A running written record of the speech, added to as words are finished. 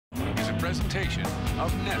presentation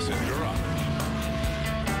of Nesson Garage.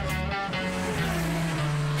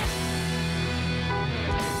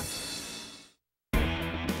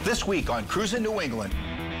 This week on Cruisin' New England.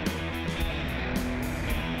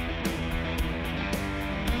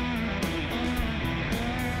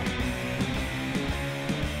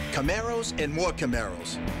 Camaros and more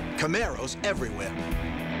Camaros. Camaros everywhere.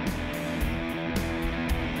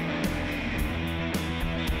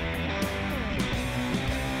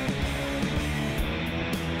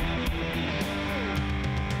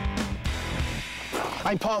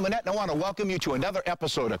 I'm Paul Manette, and I want to welcome you to another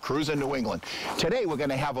episode of Cruisin' New England. Today, we're going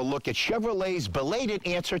to have a look at Chevrolet's belated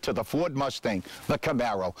answer to the Ford Mustang, the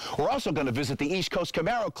Camaro. We're also going to visit the East Coast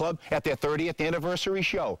Camaro Club at their 30th anniversary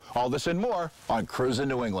show. All this and more on Cruisin'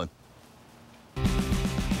 New England.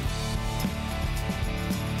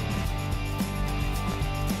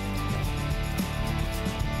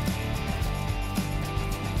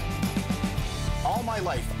 All my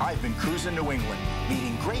life, I've been cruising New England,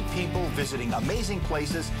 meeting great people, visiting amazing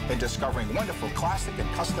places, and discovering wonderful classic and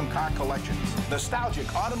custom car collections, nostalgic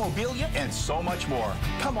automobilia, and so much more.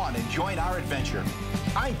 Come on and join our adventure.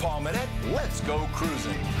 I'm Paul Manette. Let's go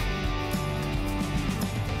cruising.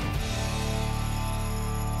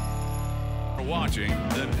 We're watching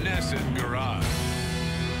the Nesson Garage.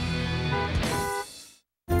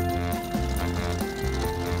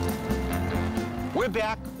 We're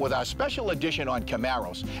back with our special edition on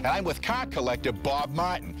Camaros, and I'm with car collector Bob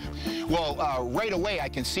Martin. Well, right away I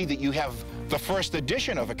can see that you have the first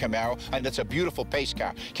edition of a Camaro, and it's a beautiful pace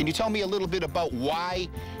car. Can you tell me a little bit about why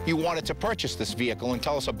you wanted to purchase this vehicle, and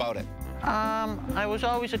tell us about it? I was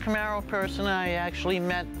always a Camaro person. I actually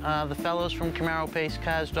met the fellows from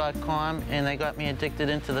CamaroPaceCars.com, and they got me addicted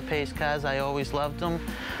into the pace cars. I always loved them,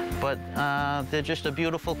 but they're just a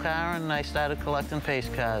beautiful car, and I started collecting pace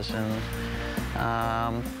cars. And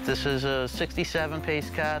this is a 67 pace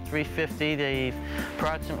car, 350. They've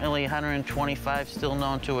approximately 125 still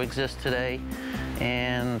known to exist today.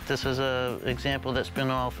 And this is an example that's been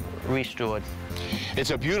all restored. It's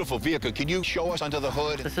a beautiful vehicle. Can you show us under the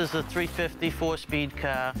hood? This is a 350 four-speed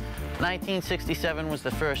car. 1967 was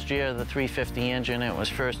the first year of the 350 engine. It was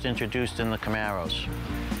first introduced in the Camaros.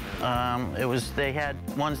 They had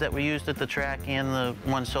ones that were used at the track and the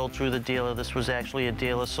ones sold through the dealer. This was actually a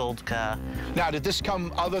dealer-sold car. Now, did this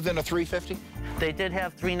come other than a 350? They did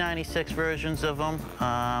have 396 versions of them.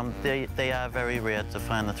 They are very rare to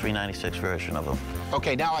find the 396 version of them.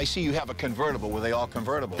 Okay, now I see you have a convertible. Were they all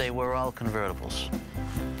convertibles? They were all convertibles.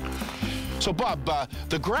 So, Bob,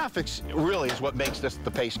 the graphics really is what makes this the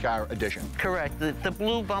pace car edition. Correct. The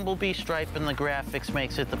blue bumblebee stripe in the graphics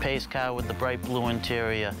makes it the pace car with the bright blue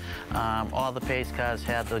interior. All the pace cars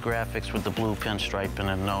had the graphics with the blue pinstripe and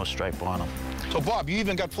a nose stripe on them. So, Bob, you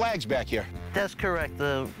even got flags back here. That's correct.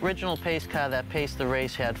 The original pace car that paced the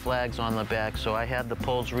race had flags on the back, so I had the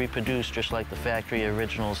poles reproduced just like the factory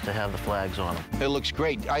originals to have the flags on them. It looks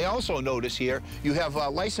great. I also notice here you have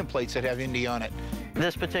license plates that have Indy on it.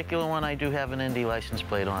 This particular one, I do have an Indy license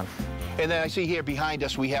plate on. And then I see here behind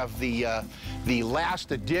us we have the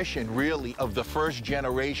last edition, really, of the first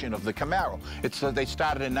generation of the Camaro. They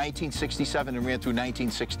started in 1967 and ran through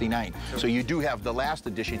 1969. So you do have the last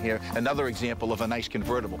edition here, another example of a nice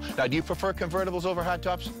convertible. Now, do you prefer convertibles over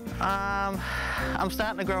hardtops? I'm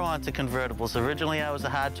starting to grow on to convertibles. Originally, I was a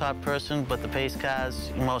hardtop person, but the pace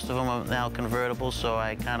cars, most of them are now convertibles, so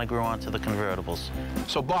I kind of grew on to the convertibles.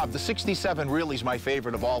 So, Bob, the 67 really is my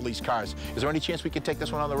favorite of all these cars. Is there any chance we could take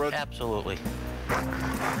this one on the road? Absolutely.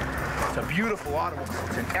 It's a beautiful automobile.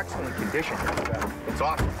 It's in excellent condition. It's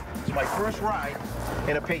awesome. It's my first ride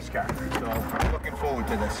in a pace car, so I'm looking forward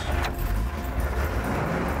to this.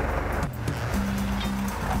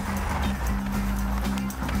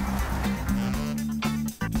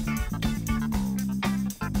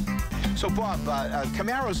 So, Bob,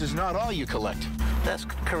 Camaros is not all you collect. That's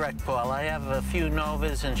correct, Paul. I have a few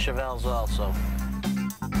Novas and Chevelles also.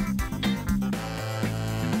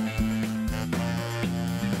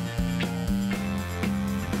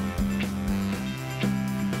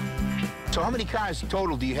 So how many cars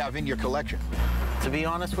total do you have in your collection? To be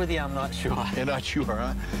honest with you, I'm not sure. You're not sure,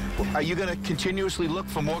 huh? Are you going to continuously look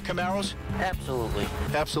for more Camaros? Absolutely.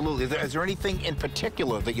 Absolutely. Is there anything in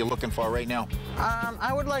particular that you're looking for right now?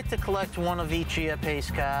 I would like to collect one of each year pace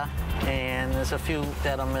car, and there's a few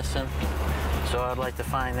that I'm missing. So I'd like to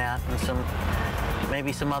find that, and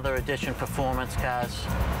maybe some other edition performance cars.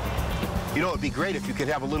 You know, it'd be great if you could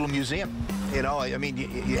have a little museum. You know, I mean,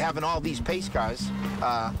 you having all these pace cars,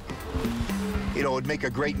 you know, it'd make a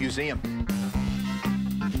great museum.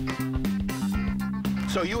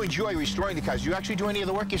 So you enjoy restoring the cars. Do you actually do any of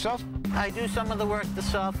the work yourself? I do some of the work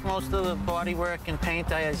myself, most of the body work and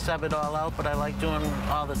paint, I sub it all out, but I like doing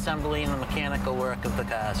all the assembly and the mechanical work of the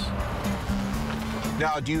cars.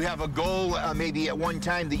 Now, do you have a goal maybe at one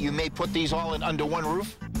time that you may put these all in under one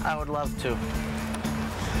roof? I would love to.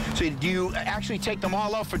 So do you actually take them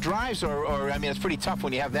all out for drives, or I mean, it's pretty tough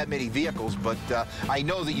when you have that many vehicles, but I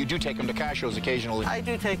know that you do take them to car shows occasionally. I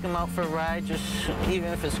do take them out for a ride, just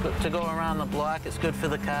even if it's to go around the block. It's good for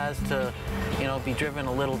the cars to, you know, be driven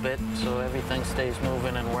a little bit so everything stays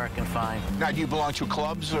moving and working fine. Now, do you belong to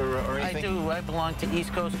clubs or anything? I do. I belong to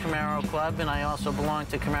East Coast Camaro Club, and I also belong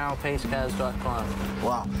to CamaroPaceCars.com.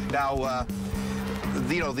 Wow. Now,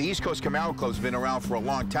 you know, the East Coast Camaro Club's been around for a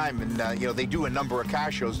long time, and, you know, they do a number of car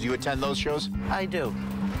shows. Do you attend those shows? I do.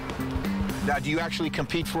 Now, do you actually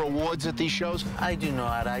compete for awards at these shows? I do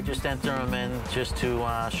not. I just enter them in just to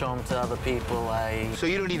show them to other people. So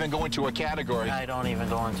you don't even go into a category? I don't even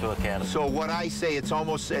go into a category. So what I say, it's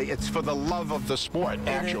almost, it's for the love of the sport,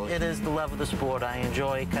 actually. It is the love of the sport. I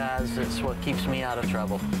enjoy cars. It's what keeps me out of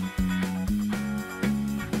trouble.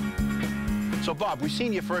 So, Bob, we've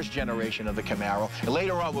seen your first generation of the Camaro, and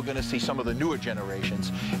later on we're going to see some of the newer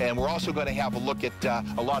generations, and we're also going to have a look at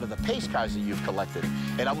a lot of the pace cars that you've collected,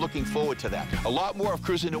 and I'm looking forward to that. A lot more of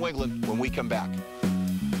Cruisin' New England when we come back.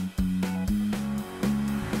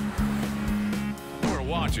 We're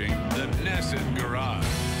watching the Nesson Garage.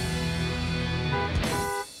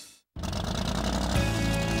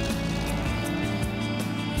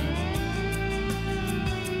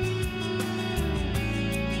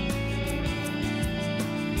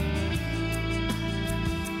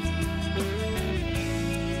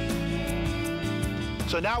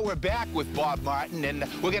 So now we're back with Bob Martin, and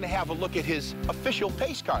we're going to have a look at his official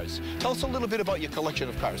pace cars. Tell us a little bit about your collection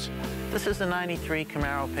of cars. This is the 93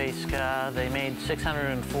 Camaro pace car. They made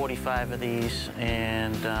 645 of these,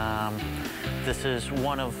 and this is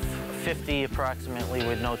one of 50 approximately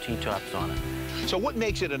with no T-tops on it. So what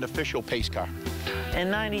makes it an official pace car? In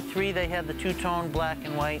 93, they had the two-tone black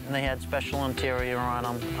and white, and they had special interior on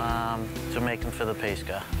them to make them for the pace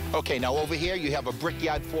car. Okay, now over here you have a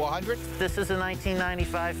Brickyard 400. This is a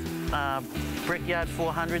 1995 Brickyard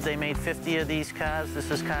 400. They made 50 of these cars. This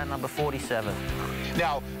is car number 47.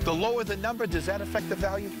 Now, the lower the number, does that affect the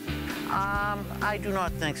value? I do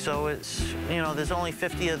not think so. It's, you know, there's only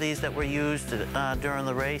 50 of these that were used during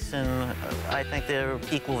the race, and I think they're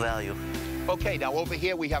equal value. Okay, now over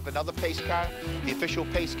here we have another pace car, the official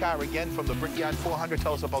pace car again from the Brickyard 400.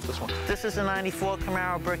 Tell us about this one. This is a 94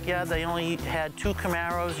 Camaro Brickyard. They only had 2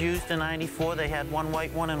 Camaros used in 94. They had one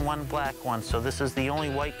white one and one black one. So this is the only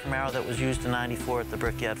white Camaro that was used in 94 at the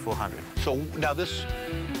Brickyard 400. So now this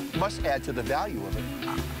must add to the value of it.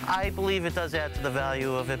 I believe it does add to the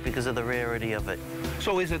value of it because of the rarity of it.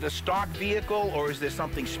 So is it a stock vehicle, or is there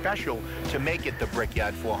something special to make it the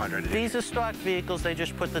Brickyard 400? These are stock vehicles. They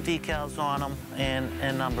just put the decals on them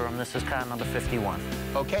and number them. This is car number 51.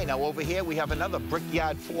 Okay, now over here we have another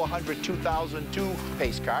Brickyard 400 2002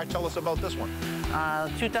 pace car. Tell us about this one.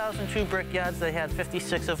 2002 Brickyards, they had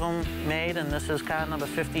 56 of them made, and this is car number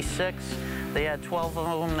 56. They had 12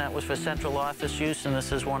 of them that was for central office use, and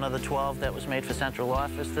this is one of the 12 that was made for central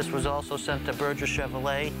office. This was also sent to Burgess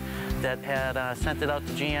Chevrolet that had sent it out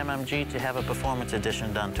to GMMG to have a performance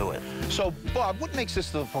edition done to it. So, Bob, what makes this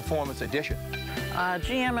the performance edition?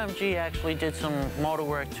 GMMG actually did some motor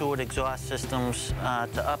work to it, exhaust systems,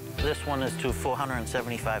 to up this one is to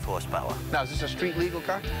 475 horsepower. Now, is this a street legal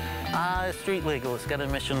car? It's street legal. It's got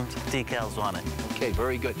emission decals on it. Okay,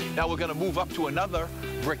 very good. Now we're going to move up to another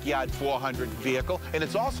Brickyard 400 vehicle, and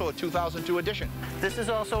it's also a 2002 edition. This is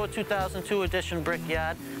also a 2002 edition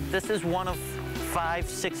Brickyard. This is one of 5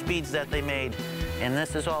 6-speeds that they made, and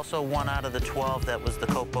this is also one out of the 12 that was the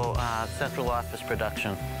Copo central office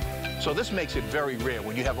production. So this makes it very rare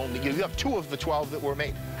when you have only, you have 2 of the 12 that were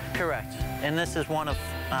made. Correct. And this is one of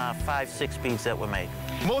 5 6-speeds that were made.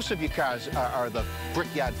 Most of your cars are the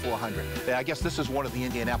Brickyard 400. And I guess this is one of the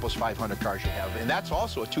Indianapolis 500 cars you have, and that's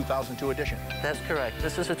also a 2002 edition. That's correct.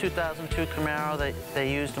 This is a 2002 Camaro.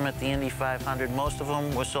 They used them at the Indy 500. Most of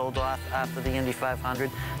them were sold off after the Indy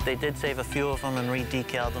 500. They did save a few of them and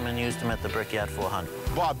re-decaled them and used them at the Brickyard 400.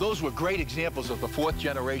 Bob, those were great examples of the 4th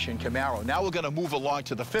generation Camaro. Now we're going to move along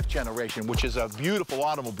to the 5th generation, which is a beautiful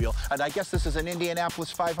automobile, and I guess this is an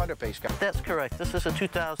Indianapolis 500 pace car. That's correct. This is a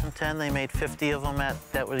 2010. They made 50 of them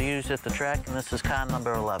that were used at the track, and this is car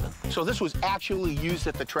number 11. So this was actually used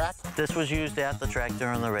at the track? This was used at the track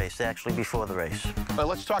during the race, actually before the race.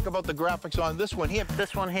 Let's talk about the graphics on this one here.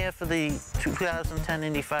 This one here for the 2010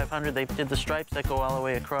 Indy 500, they did the stripes that go all the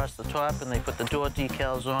way across the top, and they put the door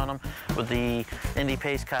decals on them with the Indy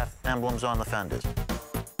pace car emblems on the fenders.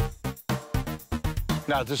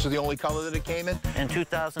 Now, this is the only color that it came in? In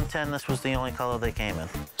 2010, this was the only color they came in.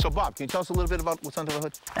 So, Bob, can you tell us a little bit about what's under the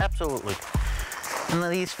hood? Absolutely. And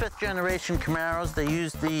these 5th generation Camaros, they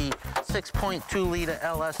use the 6.2 liter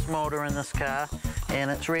LS motor in this car,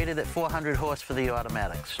 and it's rated at 400 horse for the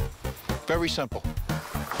automatics. Very simple.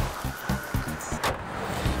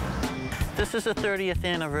 This is a 30th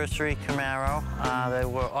anniversary Camaro. They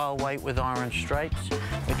were all white with orange stripes.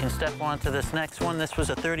 We can step on to this next one. This was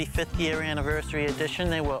a 35th year anniversary edition.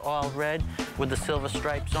 They were all red with the silver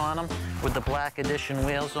stripes on them, with the black edition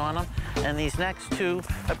wheels on them. And these next two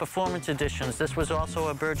are performance editions. This was also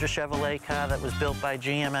a Berger Chevrolet car that was built by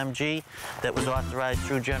GMMG, that was authorized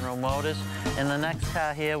through General Motors. And the next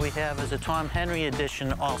car here we have is a Tom Henry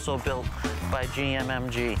edition, also built by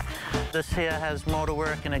GMMG. This here has motor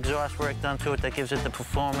work and exhaust work done to it that gives it the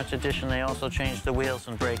performance edition. They also changed the wheels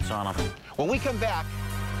and brakes on them. When we come back,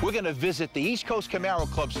 we're going to visit the East Coast Camaro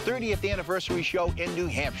Club's 30th anniversary show in New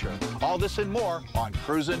Hampshire. All this and more on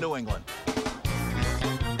Cruisin' New England.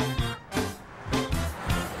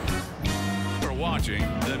 You're watching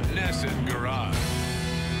the Nesson Garage.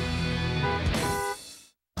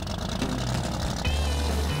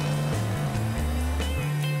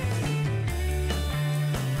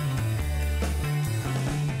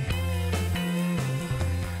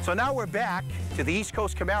 So now we're back to the East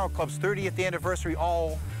Coast Camaro Club's 30th anniversary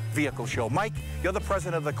all-vehicle show. Mike, you're the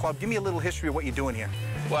president of the club. Give me a little history of what you're doing here.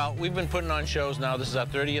 Well, we've been putting on shows now. This is our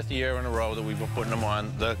 30th year in a row that we've been putting them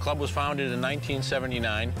on. The club was founded in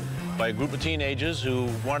 1979 by a group of teenagers who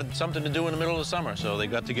wanted something to do in the middle of the summer. So they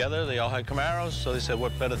got together, they all had Camaros, so they said,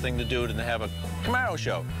 what better thing to do than to have a Camaro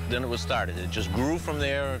show? Then it was started. It just grew from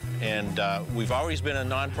there, and we've always been a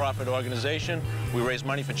non-profit organization. We raise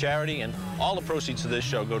money for charity, and all the proceeds of this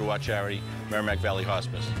show go to our charity, Merrimack Valley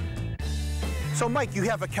Hospice. So, Mike, you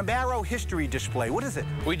have a Camaro history display. What is it?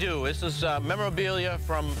 We do. This is memorabilia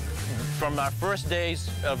from our first days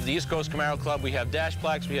of the East Coast Camaro Club. We have dash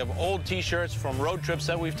plaques, we have old T-shirts from road trips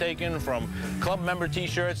that we've taken, from club member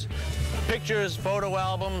T-shirts, pictures, photo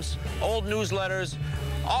albums, old newsletters,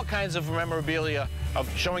 all kinds of memorabilia of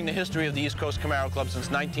showing the history of the East Coast Camaro Club since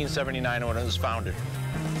 1979 when it was founded.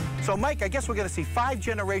 So, Mike, I guess we're going to see 5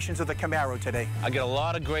 generations of the Camaro today. I get a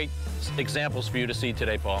lot of great examples for you to see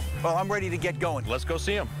today, Paul. Well, I'm ready to get going. Let's go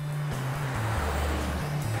see them.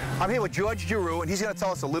 I'm here with George Giroux, and he's going to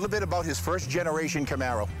tell us a little bit about his first generation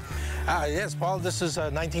Camaro. Yes, Paul, this is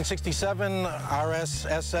a 1967 RS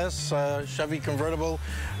SS Chevy convertible,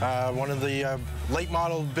 one of the late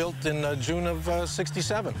model built in June of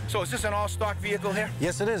 67. So is this an all-stock vehicle here?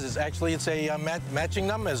 Yes, it is. It's a matching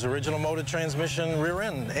numbers, original motor transmission, rear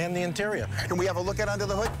end, and the interior. Can we have a look at under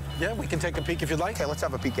the hood? Yeah, we can take a peek if you'd like. Okay, let's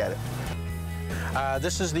have a peek at it.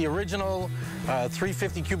 This is the original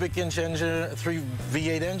 350 cubic inch engine,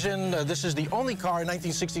 V8 engine. This is the only car in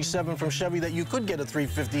 1967 from Chevy that you could get a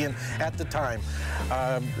 350 in at the time.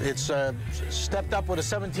 It's stepped up with a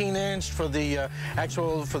 17-inch for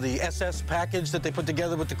the SS package that they put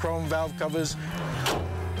together with the chrome valve covers.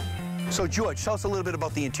 So, George, tell us a little bit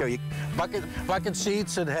about the interior. Bucket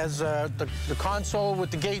seats. It has the console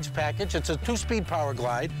with the gauge package. It's a 2-speed power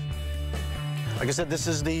glide. Like I said, this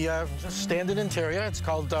is the standard interior. It's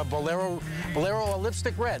called Bolero or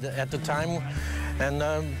Lipstick Red at the time. And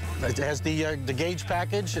it has the gauge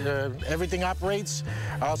package. Everything operates.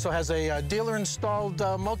 Also has a dealer-installed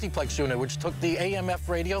multiplex unit, which took the AM/F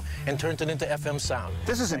radio and turned it into FM sound.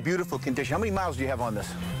 This is in beautiful condition. How many miles do you have on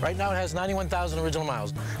this? Right now it has 91,000 original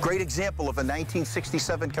miles. Great example of a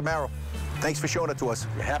 1967 Camaro. Thanks for showing it to us.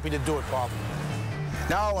 You're happy to do it, Paul.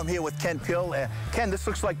 Now I'm here with Ken Pill. Ken, this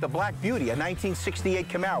looks like the Black Beauty, a 1968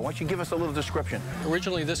 Camaro. Why don't you give us a little description?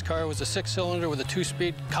 Originally, this car was a 6-cylinder with a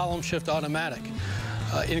 2-speed column shift automatic.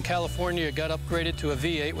 In California, it got upgraded to a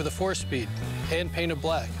V8 with a 4-speed and painted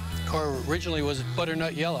black. The car originally was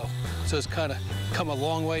butternut yellow, so it's kind of come a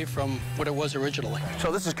long way from what it was originally.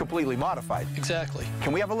 So this is completely modified. Exactly.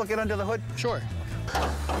 Can we have a look at under the hood? Sure.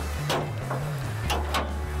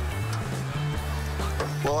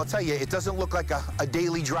 Well, I'll tell you, it doesn't look like a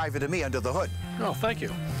daily driver to me under the hood. Oh, thank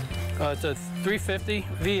you. It's a 350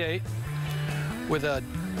 V8 with a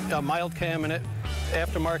mild cam in it,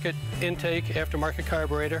 aftermarket intake, aftermarket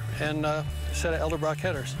carburetor, and a set of Elderbrock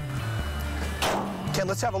headers. Ken,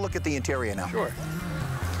 let's have a look at the interior now. Sure.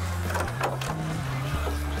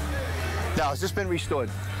 Now, has this been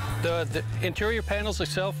restored? The interior panels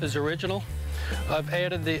itself is original. I've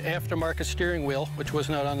added the aftermarket steering wheel, which was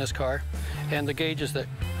not on this car, and the gauges that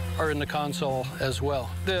are in the console as well.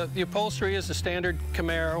 The upholstery is the standard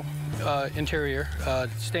Camaro interior,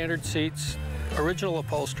 standard seats, original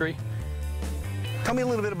Tell me a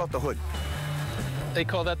little bit about the hood. They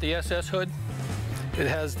call that the SS hood. It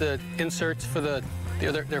has the inserts for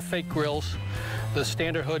their fake grills. The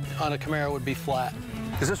standard hood on a Camaro would be flat.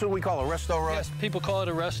 Is this what we call a resto rod? Yes, people call it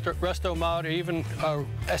a resto mod or even a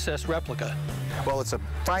SS replica. Well, it's a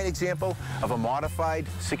fine example of a modified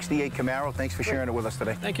 68 Camaro. Thanks for sharing it with us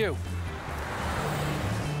today. Thank you.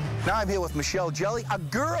 Now I'm here with Michelle Jelly, a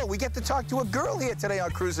girl. We get to talk to a girl here today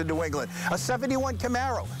on Cruisin' New England. A 71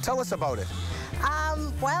 Camaro. Tell us about it.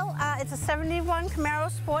 It's a 71 Camaro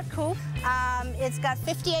Sport Coupe. It's got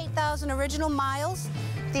 58,000 original miles.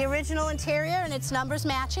 The original interior and its numbers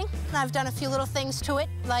matching. I've done a few little things to it,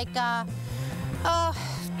 like a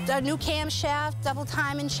new camshaft, double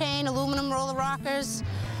timing chain, aluminum roller rockers.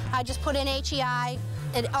 I just put in HEI.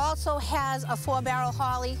 It also has a 4-barrel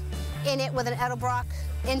Harley in it with an Edelbrock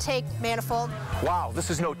intake manifold. Wow, this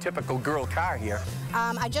is no typical girl car here.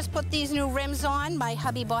 I just put these new rims on. My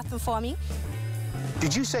hubby bought them for me.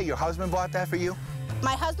 Did you say your husband bought that for you?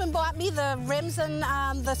 My husband bought me the rims and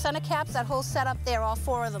the center caps, that whole setup there, all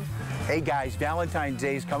 4 of them. Hey guys, Valentine's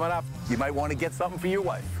Day is coming up. You might want to get something for your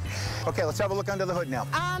wife. Okay, let's have a look under the hood now.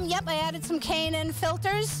 Yep, I added some K&N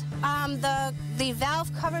filters. The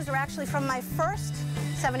valve covers are actually from my first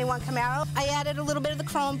 71 Camaro. I added a little bit of the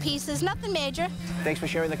chrome pieces, nothing major. Thanks for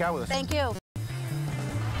sharing the car with us. Thank you.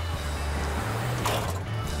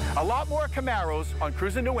 A lot more Camaros on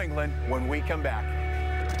Cruisin' New England when we come back.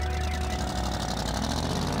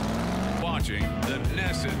 Watching the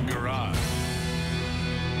Nesson Garage.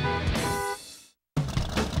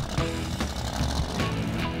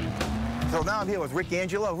 So now I'm here with Rick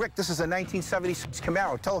Angelo. Rick, this is a 1976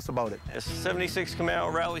 Camaro. Tell us about it. It's a 76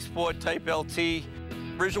 Camaro Rally Sport Type LT.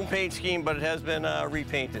 Original paint scheme, but it has been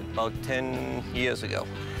repainted about 10 years ago.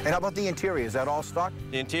 And how about the interior? Is that all stock?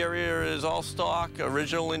 The interior is all stock,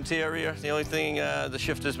 original interior. The only thing, the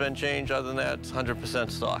shifter's been changed. Other than that, it's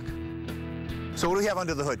 100% stock. So what do we have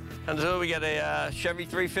under the hood? Under the hood, we got a Chevy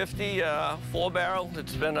 350 4-barrel.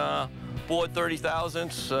 It's been bored 30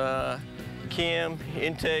 thousandths, cam,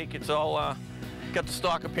 intake. It's all got the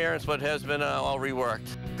stock appearance, but it has been all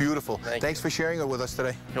reworked. Beautiful. Thanks for sharing it with us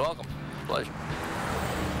today. You're welcome. Pleasure.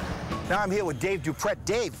 Now I'm here with Dave Dupret.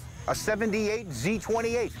 Dave, a 78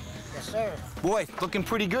 Z28. Yes, sir. Boy, looking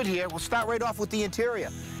pretty good here. We'll start right off with the interior.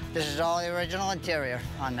 This is all the original interior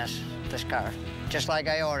on this car. Just like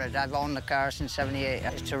I ordered. I've owned the car since '78.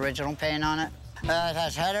 It's original paint on it. It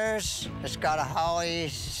has headers. It's got a Holley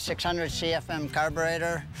 600 CFM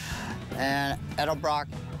carburetor and Edelbrock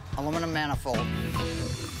aluminum manifold.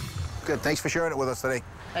 Good. Thanks for sharing it with us today.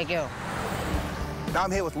 Thank you. Now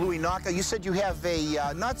I'm here with Louis Naka. You said you have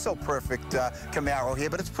a not-so-perfect Camaro here,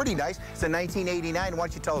 but it's pretty nice. It's a 1989. Why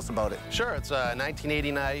don't you tell us about it? Sure. It's a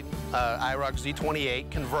 1989 IROC Z28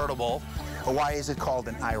 convertible. Why is it called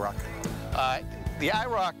an IROC? The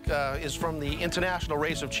IROC is from the International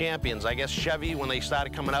Race of Champions. I guess Chevy, when they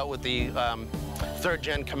started coming out with the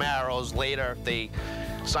third-gen Camaros, later they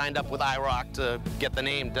signed up with IROC to get the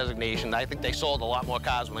name designation. I think they sold a lot more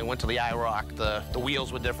cars when they went to the IROC. The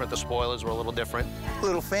wheels were different, the spoilers were a little different. A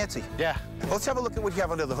little fancy. Yeah. Let's have a look at what you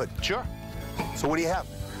have under the hood. Sure. So what do you have?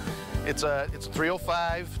 It's a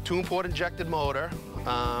 305 two-port injected motor.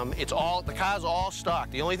 The car's all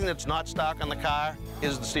stock. The only thing that's not stock on the car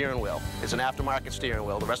is the steering wheel. It's an aftermarket steering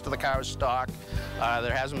wheel. The rest of the car is stock.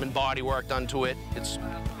 There hasn't been body work done to it. It's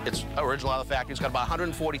original out of the factory. It's got about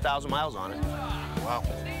 140,000 miles on it. Wow.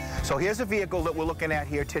 So here's a vehicle that we're looking at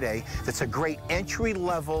here today that's a great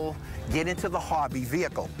entry-level, get into the hobby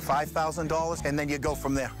vehicle. $5,000, and then you go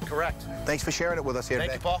from there. Correct. Thanks for sharing it with us here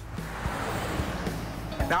today. Thank you, Paul.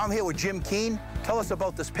 Now I'm here with Jim Keene. Tell us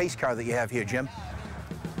about this pace car that you have here, Jim.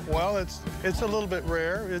 Well, it's a little bit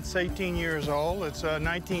rare. It's 18 years old. It's a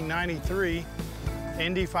 1993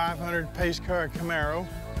 Indy 500 pace car Camaro.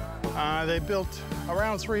 They built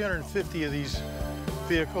around 350 of these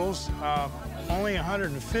vehicles. Only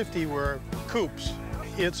 150 were coupes.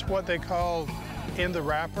 It's what they call in the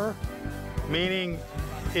wrapper, meaning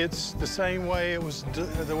it's the same way it was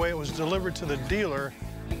delivered to the dealer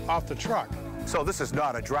off the truck. So this is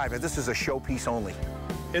not a driver. This is a showpiece only.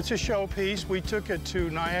 It's a showpiece. We took it to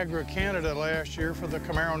Niagara, Canada last year for the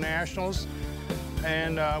Camaro Nationals,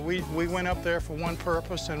 and we went up there for one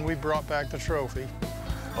purpose, and we brought back the trophy.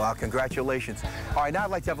 Well, congratulations. All right, now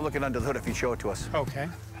I'd like to have a look at under the hood if you'd show it to us. Okay.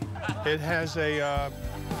 It has a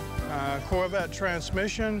Corvette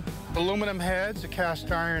transmission, aluminum heads, a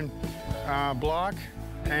cast iron block,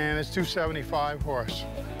 and it's 275 horse.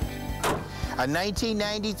 A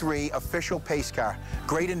 1993 official pace car.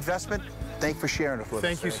 Great investment. Thanks for sharing it with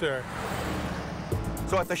us. Thank you, sir.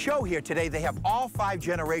 So at the show here today, they have all 5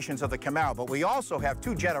 generations of the Camaro, but we also have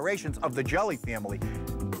 2 generations of the Jelly family.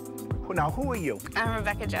 Now, who are you? I'm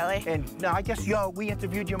Rebecca Jelly. And now, I guess we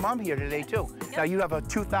interviewed your mom here today, too. Yep. Now, you have a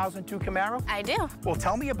 2002 Camaro? I do. Well,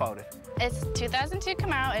 tell me about it. It's 2002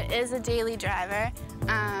 Camaro. It is a daily driver.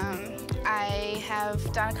 I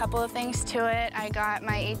have done a couple of things to it. I got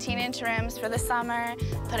my 18-inch rims for the summer,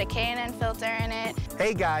 put a K&N filter in it.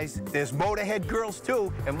 Hey, guys, there's Motorhead girls,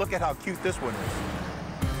 too, and look at how cute this one is.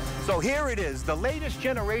 So here it is, the latest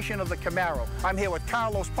generation of the Camaro. I'm here with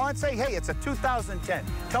Carlos Ponce. Hey, it's a 2010.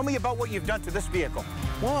 Tell me about what you've done to this vehicle.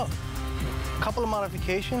 Well, a couple of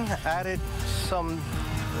modifications. Added some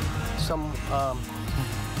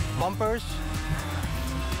bumpers,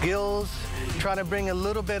 gills, trying to bring a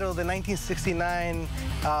little bit of the 1969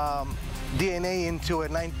 DNA into a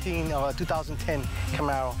 2010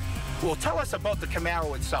 Camaro. Well, tell us about the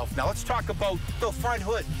Camaro itself. Now, let's talk about the front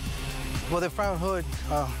hood. Well, the front hood,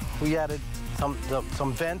 we added some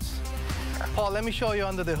vents. Paul, let me show you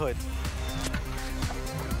under the hood.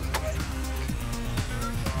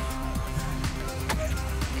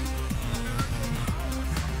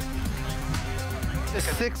 It's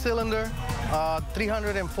a 6-cylinder,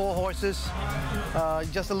 304 horses,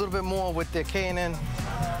 just a little bit more with the K&N.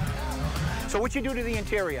 So what you do to the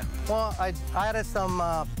interior? Well, I added some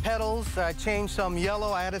pedals. I changed some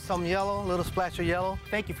yellow. I added some yellow, a little splash of yellow.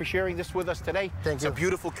 Thank you for sharing this with us today. Thank you. It's a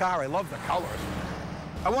beautiful car. I love the colors.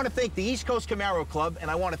 I want to thank the East Coast Camaro Club,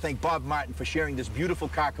 and I want to thank Bob Martin for sharing this beautiful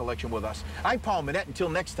car collection with us. I'm Paul Manette. Until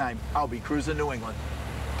next time, I'll be cruising New England.